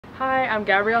Hi, I'm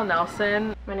Gabrielle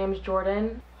Nelson. My name is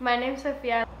Jordan. My name is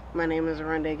Sophia. My name is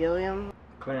Aranda Gilliam.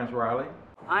 Clarence Riley.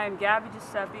 I am Gabby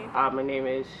Giuseppe. My name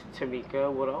is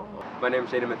Tamika Woodall. My name is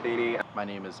Jaden Matheny. My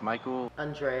name is Michael.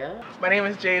 Andrea. My name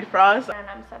is Jade Frost. And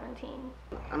I'm 17.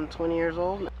 I'm 20 years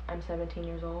old. I'm 17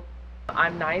 years old.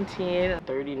 I'm 19.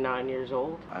 39 years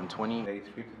old. I'm 20. Age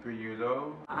 53 years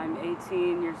old. I'm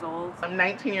 18 years old. I'm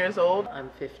 19 years old.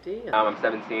 I'm 50. I'm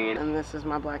 17. And this is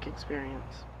my Black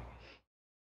experience.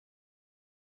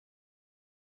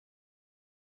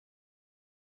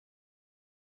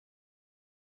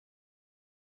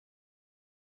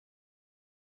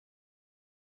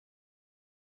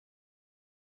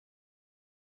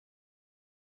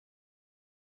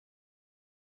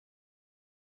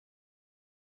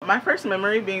 My first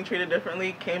memory being treated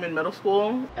differently came in middle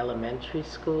school. Elementary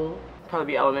school.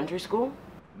 Probably elementary school.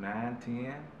 9,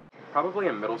 10. Probably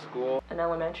in middle school. In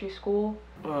elementary school.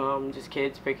 Just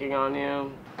kids picking on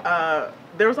you.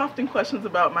 There was often questions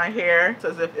about my hair,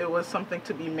 as if it was something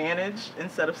to be managed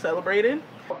instead of celebrated.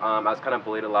 I was kind of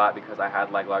bullied a lot because I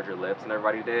had like larger lips than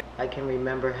everybody did. I can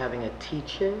remember having a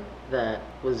teacher that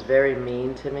was very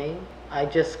mean to me. I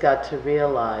just got to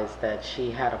realize that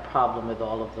she had a problem with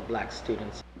all of the Black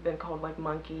students. Been called like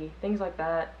monkey, things like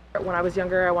that. When I was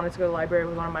younger, I wanted to go to the library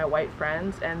with one of my white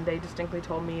friends, and they distinctly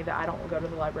told me that I don't go to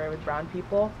the library with brown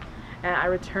people. And I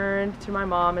returned to my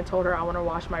mom and told her I want to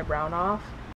wash my brown off.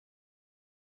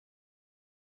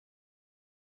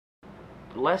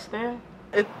 Less than?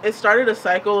 It started a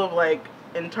cycle of like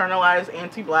internalized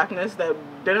anti-Blackness that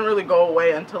didn't really go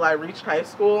away until I reached high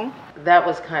school. That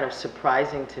was kind of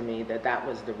surprising to me that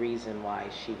was the reason why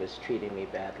she was treating me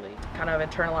badly. Kind of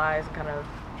internalized, kind of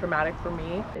traumatic for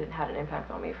me. It had an impact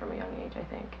on me from a young age, I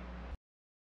think.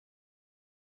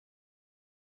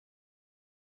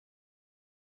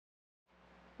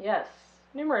 Yes,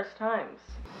 numerous times.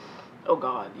 Oh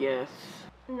God, yes.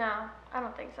 No, I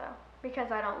don't think so.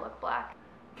 Because I don't look Black.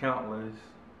 Countless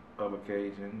of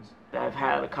occasions. I've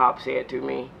had a cop say it to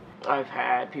me. I've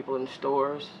had people in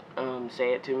stores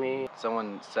say it to me.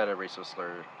 Someone said a racial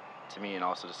slur to me and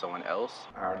also to someone else.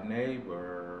 Our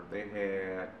neighbor, they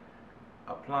had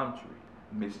a plum tree.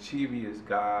 Mischievous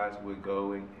guys would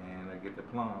go and get the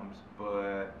plums,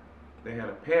 but they had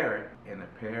a parrot, and the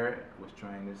parrot was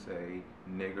trying to say,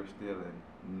 nigger stealing,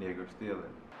 nigger stealing.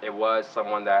 It was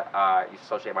someone that I used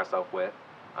to associate myself with,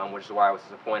 which is why it was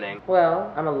disappointing.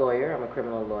 Well, I'm a lawyer. I'm a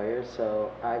criminal lawyer,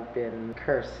 so I've been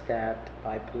cursed at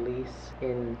by police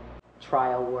in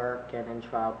trial work and in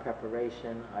trial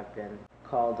preparation. I've been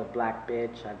called a black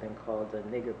bitch. I've been called a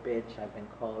nigger bitch. I've been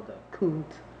called a coot.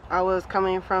 I was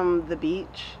coming from the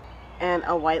beach, and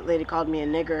a white lady called me a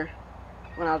nigger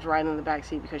when I was riding in the back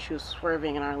seat because she was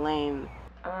swerving in our lane.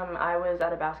 I was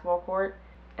at a basketball court,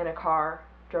 and a car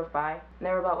drove by. And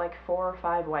there were about like 4 or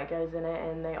 5 white guys in it,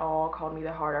 and they all called me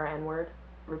the harder N-word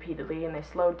repeatedly, and they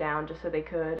slowed down just so they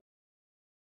could.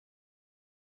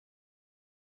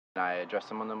 I addressed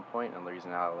them on the point and the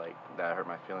reason how that hurt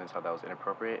my feelings, how that was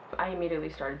inappropriate. I immediately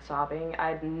started sobbing.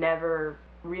 I'd never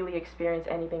really experienced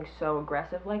anything so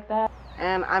aggressive like that.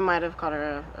 And I might have called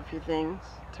her a few things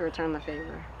to return the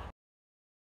favor.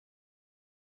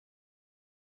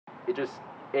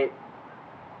 It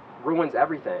ruins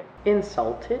everything.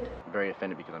 Insulted? Very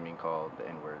offended because I'm being called the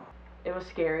N-word. It was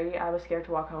scary. I was scared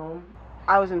to walk home.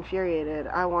 I was infuriated.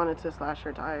 I wanted to slash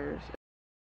her tires.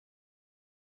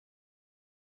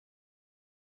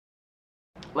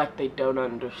 Like they don't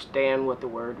understand what the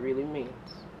word really means.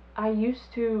 I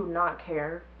used to not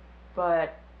care,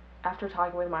 but after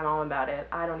talking with my mom about it,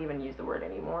 I don't even use the word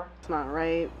anymore. It's not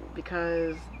right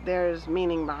because there's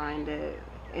meaning behind it,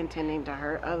 intending to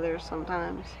hurt others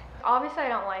sometimes. Obviously, I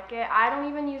don't like it. I don't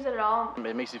even use it at all.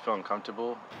 It makes you feel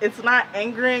uncomfortable. It's not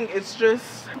angering, it's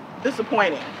just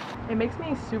disappointing. It makes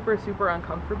me super, super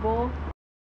uncomfortable.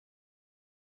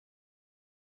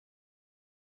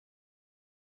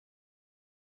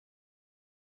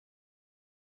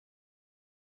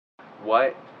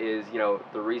 What is,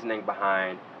 the reasoning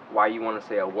behind why you want to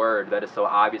say a word that is so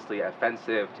obviously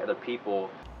offensive to other people?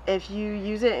 If you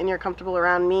use it and you're comfortable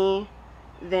around me,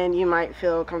 then you might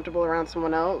feel comfortable around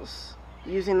someone else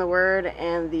using the word,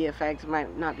 and the effect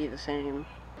might not be the same.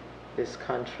 This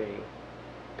country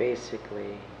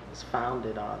basically is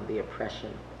founded on the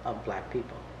oppression of black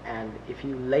people. And if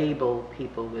you label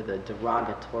people with a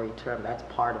derogatory term, that's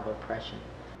part of oppression.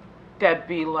 That'd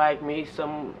be like me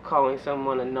calling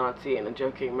someone a Nazi in a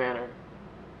joking manner,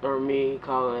 or me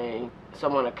calling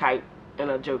someone a kite in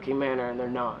a joking manner, and they're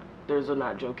not. Those are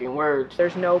not joking words.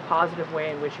 There's no positive way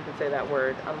in which you can say that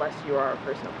word unless you are a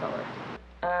person of color.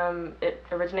 It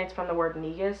originates from the word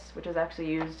negus, which is actually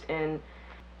used in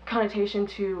connotation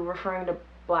to referring to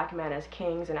black men as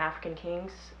kings and African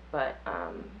kings, but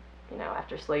you know,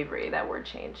 after slavery that word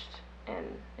changed and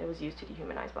it was used to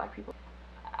dehumanize black people.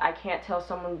 I can't tell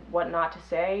someone what not to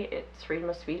say. It's freedom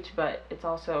of speech, but it's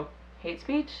also hate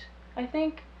speech, I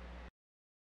think.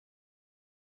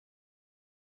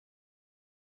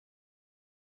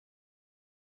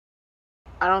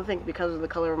 I don't think because of the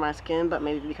color of my skin, but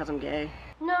maybe because I'm gay.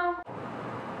 No.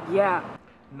 Yeah.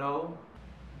 No.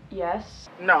 Yes.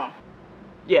 No.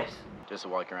 Yes. Just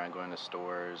walking around, going to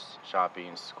stores,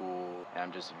 shopping, school, and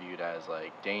I'm just viewed as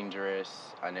like dangerous,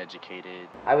 uneducated.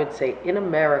 I would say in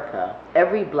America,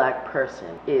 every black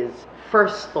person is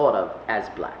first thought of as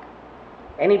black.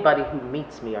 Anybody who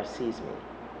meets me or sees me,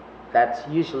 that's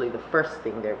usually the first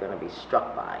thing they're going to be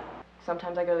struck by.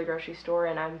 Sometimes I go to the grocery store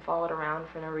and I'm followed around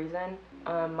for no reason.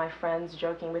 My friends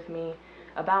joking with me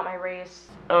about my race.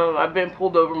 I've been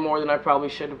pulled over more than I probably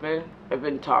should have been. I've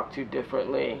been talked to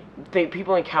differently. I think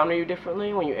people encounter you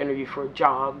differently when you interview for a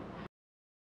job.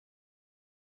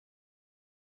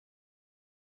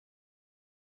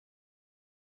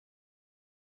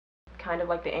 Kind of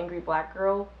like the angry black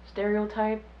girl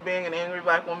stereotype. Being an angry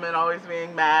black woman, always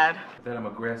being mad. That I'm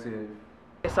aggressive.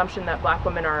 The assumption that black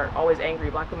women are always angry,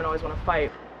 black women always want to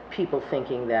fight. People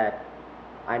thinking that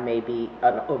I may be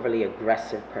an overly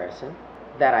aggressive person,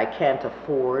 that I can't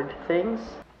afford things.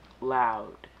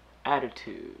 Loud,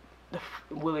 attitude,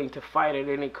 willing to fight at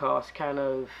any cost kind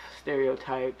of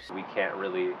stereotypes. We can't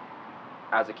really,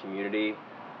 as a community,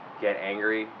 get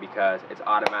angry because it's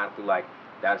automatically like,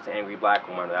 that's the angry black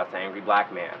woman, or that's the angry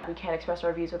black man. We can't express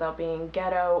our views without being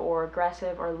ghetto or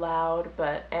aggressive or loud,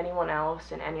 but anyone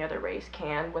else in any other race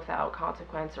can without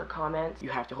consequence or comment. You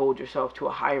have to hold yourself to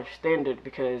a higher standard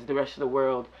because the rest of the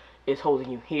world is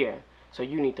holding you here. So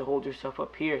you need to hold yourself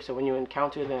up here. So when you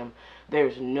encounter them,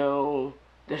 there's no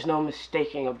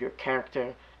mistaking of your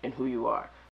character and who you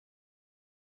are.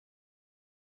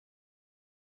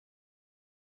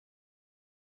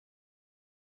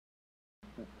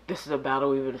 This is a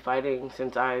battle we've been fighting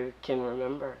since I can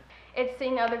remember. It's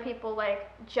seeing other people like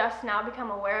just now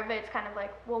become aware of it. It's kind of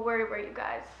like, well, where were you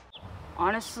guys?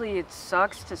 Honestly, it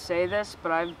sucks to say this, but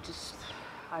I've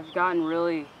gotten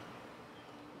really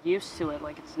used to it.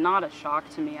 Like, it's not a shock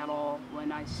to me at all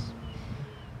when I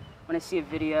see a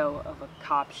video of a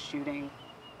cop shooting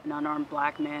an unarmed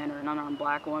black man or an unarmed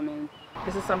black woman.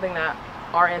 This is something that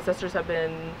our ancestors have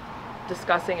been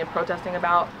discussing and protesting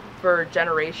about for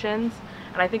generations.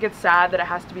 And I think it's sad that it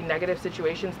has to be negative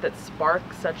situations that spark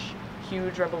such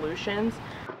huge revolutions.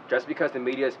 Just because the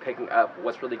media is picking up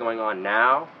what's really going on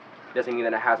now doesn't mean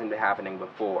that it hasn't been happening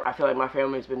before. I feel like my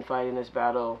family's been fighting this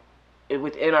battle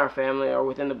within our family or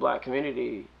within the black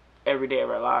community every day of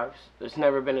our lives. There's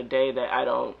never been a day that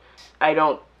I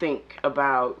don't think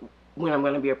about when I'm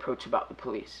going to be approached about the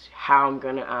police, how I'm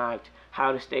going to act,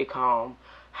 how to stay calm,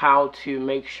 how to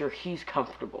make sure he's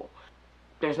comfortable.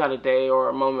 There's not a day or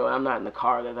a moment when I'm not in the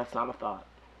car that's not a thought.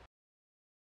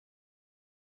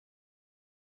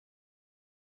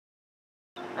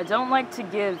 I don't like to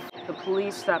give the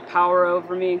police that power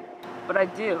over me, but I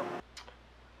do.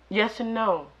 Yes and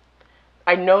no.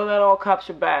 I know that all cops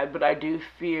are bad, but I do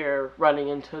fear running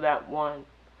into that one.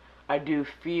 I do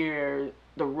fear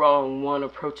the wrong one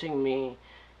approaching me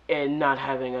and not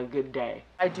having a good day.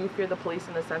 I do fear the police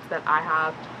in the sense that I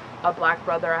have a black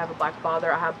brother, I have a black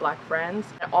father, I have black friends.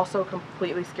 It also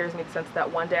completely scares me in the sense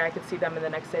that one day I could see them and the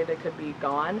next day they could be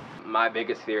gone. My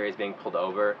biggest fear is being pulled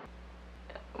over.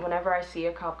 Whenever I see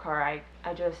a cop car, I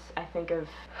think of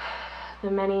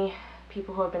the many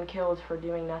people who have been killed for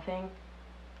doing nothing,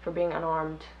 for being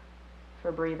unarmed,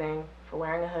 for breathing, for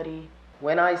wearing a hoodie.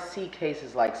 When I see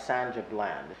cases like Sandra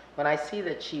Bland, when I see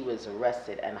that she was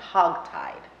arrested and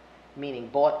hogtied, meaning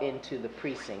brought into the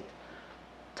precinct,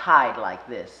 tied like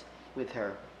this, with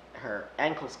her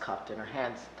ankles cuffed and her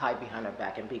hands tied behind her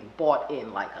back and being brought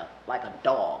in like a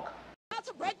dog. About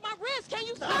to break my wrist, can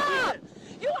you stop?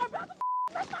 You are about to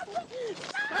break my wrist.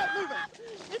 Stop moving.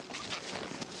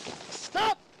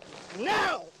 Stop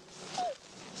now.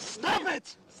 Stop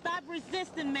it. Stop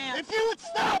resisting, man. If you would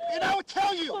stop, and I would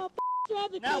tell you.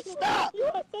 Now stop. You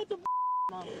are such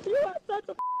a You are such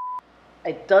a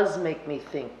It does make me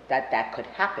think that that could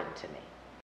happen to me.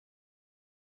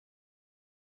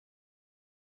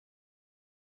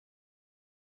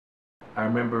 I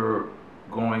remember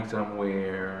going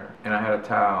somewhere and I had a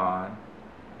tie on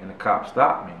and the cop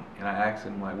stopped me and I asked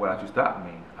him like, why'd you stop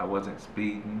me? I wasn't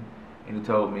speeding, and he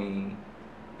told me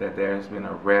that there's been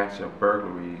a rash of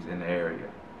burglaries in the area.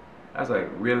 I was like,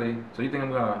 really? So you think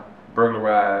I'm gonna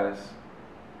burglarize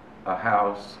a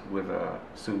house with a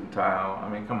suit and tie on? I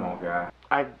mean, come on, guy.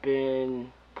 I've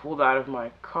been pulled out of my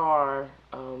car,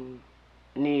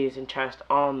 knees and chest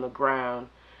on the ground,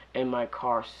 and my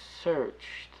car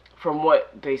searched. From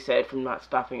what they said, from not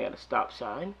stopping at a stop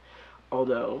sign,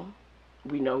 although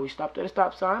we know we stopped at a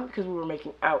stop sign because we were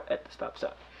making out at the stop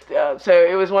sign. So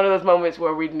it was one of those moments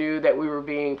where we knew that we were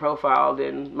being profiled,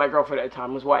 and my girlfriend at the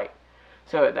time was white.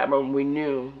 So at that moment we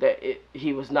knew that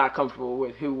he was not comfortable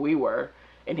with who we were,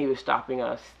 and he was stopping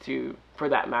us for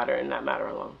that matter and that matter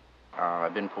alone.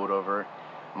 I've been pulled over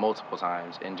multiple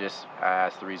times, and I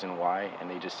asked the reason why, and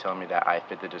they just tell me that I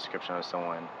fit the description of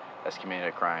someone that's committed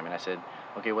a crime. And I said,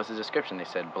 okay, what's the description? They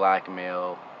said black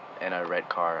male in a red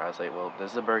car. I was like, well,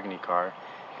 this is a burgundy car,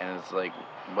 and it's like,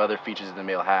 what other features does the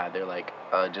male have? They're like,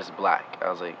 just black. I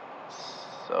was like,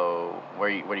 so what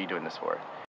are you doing this for?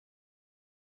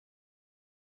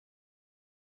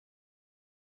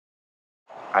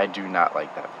 I do not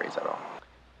like that phrase at all.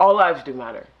 All lives do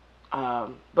matter,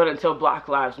 but until Black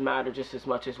lives matter just as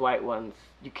much as white ones,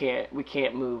 we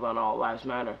can't move on all lives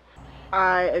matter.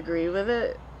 I agree with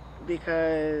it,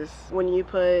 because when you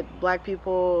put black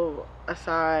people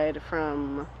aside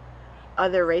from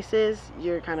other races,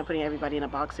 you're kind of putting everybody in a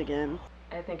box again.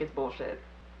 I think it's bullshit.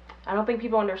 I don't think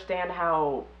people understand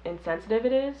how insensitive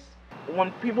it is.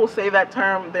 When people say that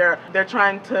term, they're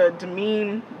trying to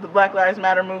demean the Black Lives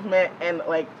Matter movement and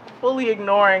like fully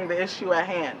ignoring the issue at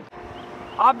hand.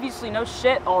 Obviously, no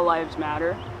shit, all lives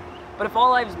matter. But if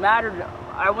all lives mattered,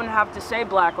 I wouldn't have to say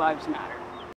Black Lives Matter.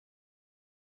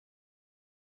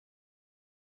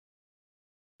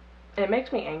 It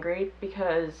makes me angry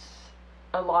because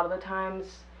a lot of the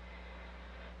times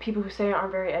people who say it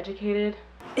aren't very educated.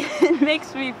 It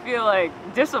makes me feel like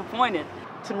disappointed.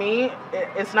 To me,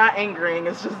 it's not angering,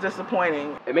 it's just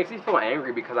disappointing. It makes me feel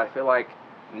angry because I feel like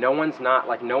no one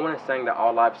is saying that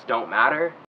all lives don't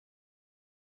matter.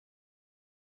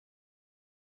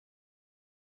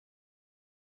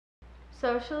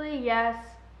 Socially, yes.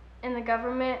 In the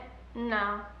government,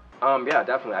 no. Yeah,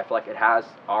 definitely. I feel like it has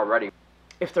already.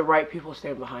 If the right people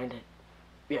stand behind it,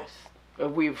 yes.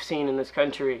 We've seen in this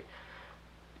country,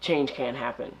 change can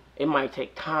happen. It might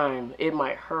take time, it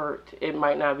might hurt, it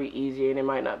might not be easy, and it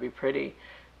might not be pretty,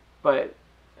 but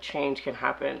change can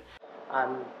happen.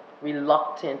 I'm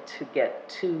reluctant to get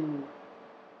too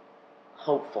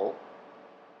hopeful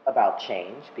about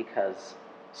change because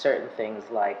certain things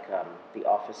like the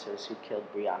officers who killed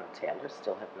Breonna Taylor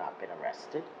still have not been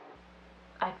arrested.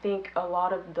 I think a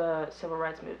lot of the civil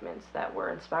rights movements that we're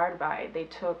inspired by, they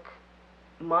took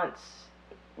months,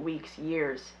 weeks,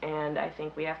 years, and I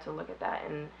think we have to look at that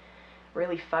and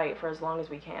really fight for as long as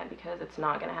we can, because it's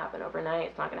not going to happen overnight,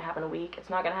 it's not going to happen a week, it's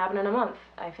not going to happen in a month.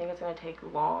 I think it's going to take a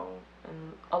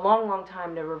long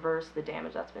time to reverse the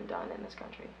damage that's been done in this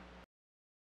country.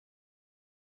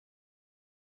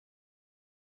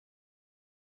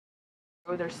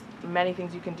 There's many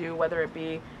things you can do, whether it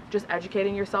be just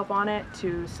educating yourself on it,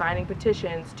 to signing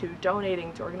petitions, to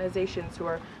donating to organizations who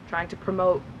are trying to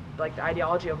promote like the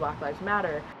ideology of Black Lives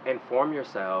Matter. Inform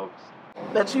yourselves.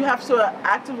 That you have to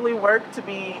actively work to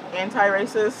be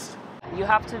anti-racist. You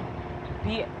have to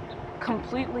be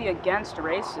completely against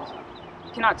racism.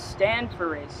 You cannot stand for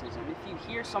racism. If you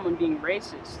hear someone being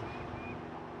racist,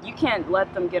 you can't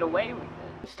let them get away with it.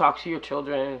 Just talk to your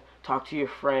children, talk to your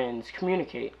friends,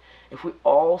 communicate. If we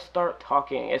all start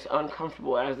talking, as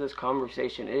uncomfortable as this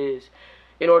conversation is,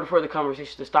 in order for the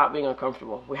conversation to stop being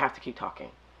uncomfortable, we have to keep talking.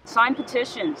 Sign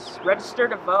petitions, register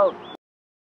to vote.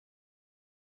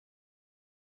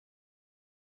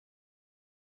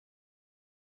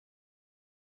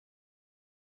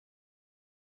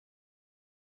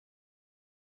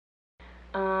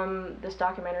 This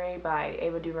documentary by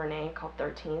Ava DuVernay called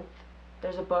 13th.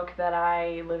 There's a book that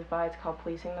I live by, it's called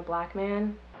Policing the Black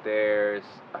Man. There's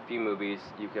a few movies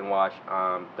you can watch.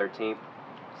 13th,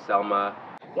 Selma.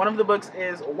 One of the books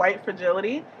is White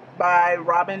Fragility by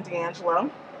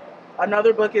DiAngelo.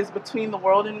 Another book is Between the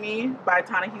World and Me by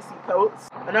Ta-Nehisi Coates.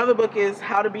 Another book is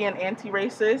How to Be an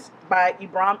Anti-Racist by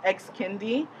Ibram x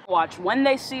Kendi. Watch When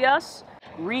They See Us.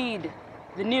 Read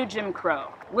The New Jim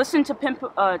Crow. Listen to Pimp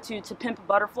a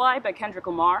Butterfly by Kendrick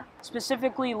Lamar.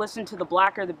 Specifically, listen to The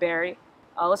Blacker the Berry.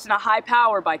 Listen to High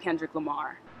Power by Kendrick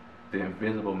Lamar. The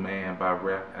Invisible Man by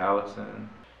Ellison.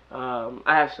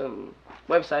 I have some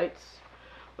websites.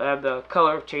 I have the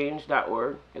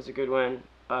colorofchange.org is a good one.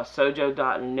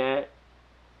 Sojo.net.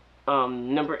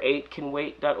 Number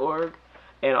 8canwait.org.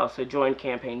 And also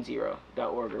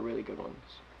joincampaign0.org are really good ones.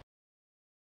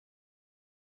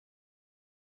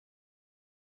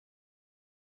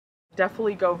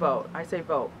 Definitely go vote. I say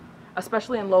vote.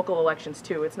 Especially in local elections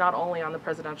too. It's not only on the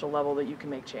presidential level that you can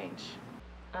make change.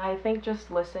 I think just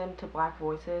listen to black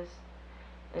voices,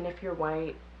 and if you're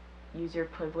white, use your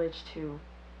privilege to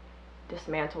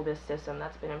dismantle this system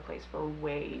that's been in place for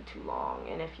way too long.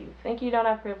 And if you think you don't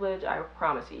have privilege, I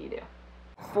promise you do.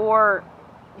 For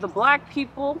the black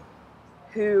people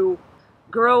who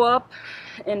grow up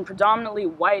in predominantly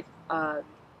white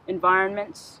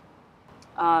environments,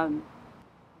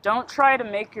 don't try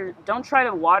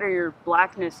to water your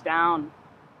blackness down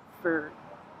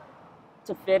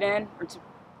to fit in or to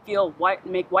feel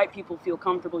make white people feel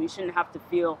comfortable. You shouldn't have to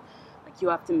feel like you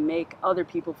have to make other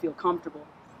people feel comfortable.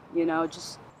 You know,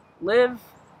 just live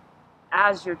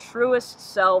as your truest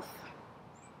self,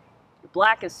 your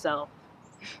blackest self,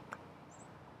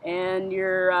 and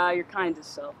your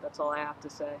kindest self. That's all I have to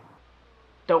say.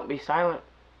 Don't be silent.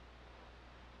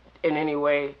 In any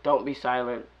way, don't be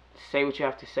silent. Say what you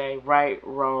have to say, right,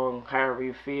 wrong, however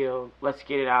you feel. Let's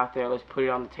get it out there. Let's put it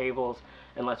on the tables,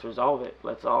 and let's resolve it.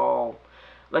 Let's all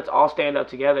stand up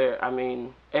together. I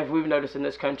mean, if we've noticed in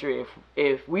this country,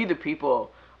 if we the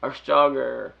people are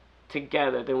stronger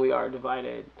together than we are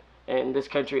divided, and this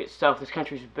country itself, this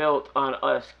country's built on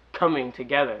us coming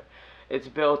together. It's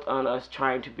built on us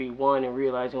trying to be one and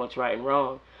realizing what's right and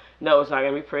wrong. No, it's not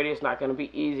going to be pretty, it's not going to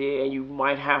be easy, and you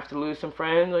might have to lose some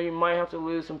friends, or you might have to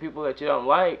lose some people that you don't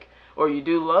like, or you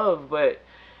do love, but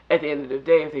at the end of the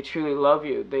day, if they truly love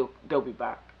you, they'll be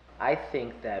back. I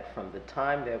think that from the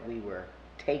time that we were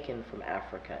taken from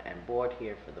Africa and brought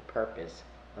here for the purpose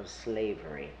of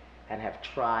slavery and have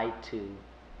tried to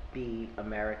be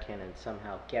American and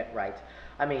somehow get rights.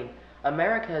 I mean,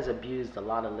 America has abused a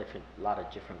lot of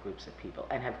different groups of people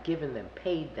and have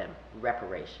paid them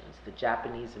reparations. The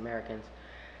Japanese Americans,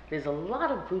 there's a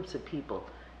lot of groups of people,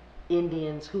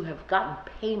 Indians, who have gotten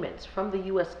payments from the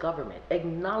U.S. government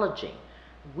acknowledging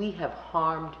we have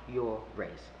harmed your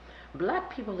race.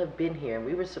 Black people have been here, and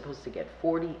we were supposed to get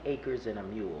 40 acres and a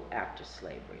mule after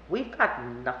slavery. We've got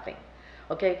nothing.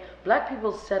 Okay, black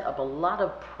people set up a lot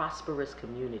of prosperous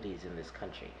communities in this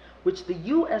country, which the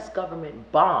U.S.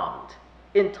 government bombed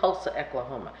in Tulsa,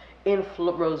 Oklahoma, in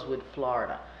Rosewood,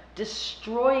 Florida,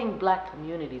 destroying black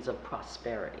communities of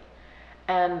prosperity.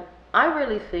 And I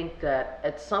really think that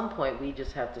at some point we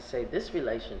just have to say this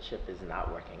relationship is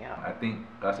not working out. I think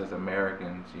us as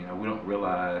Americans, you know, we don't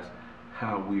realize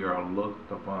how we are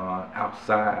looked upon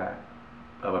outside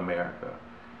of America.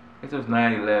 It was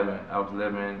 9/11. I was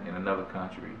living in another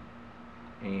country,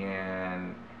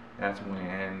 and that's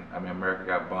when America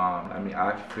got bombed. I mean,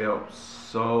 I felt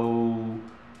so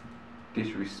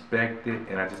disrespected,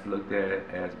 and I just looked at it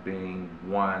as being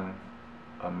one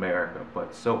America.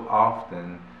 But so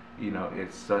often, you know,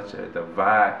 it's such a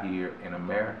divide here in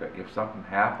America. If something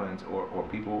happens, or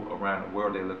people around the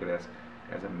world, they look at us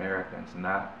as Americans,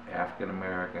 not African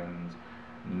Americans,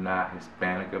 not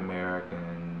Hispanic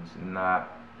Americans,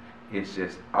 it's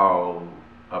just all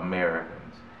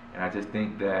Americans. And I just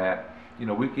think that, you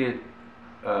know, we could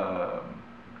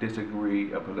disagree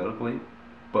politically,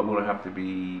 but we don't have to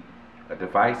be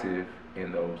divisive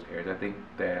in those areas. I think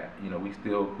that, you know, we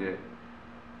still could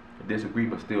disagree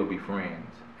but still be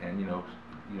friends. And, you know,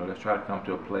 let's try to come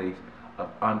to a place of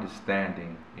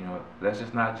understanding. You know, let's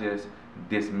just not just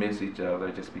dismiss each other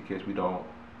just because we don't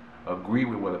agree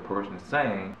with what a person is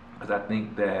saying. Because I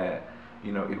think that,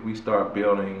 you know, if we start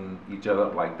building each other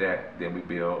up like that, then we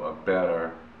build a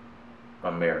better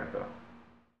America.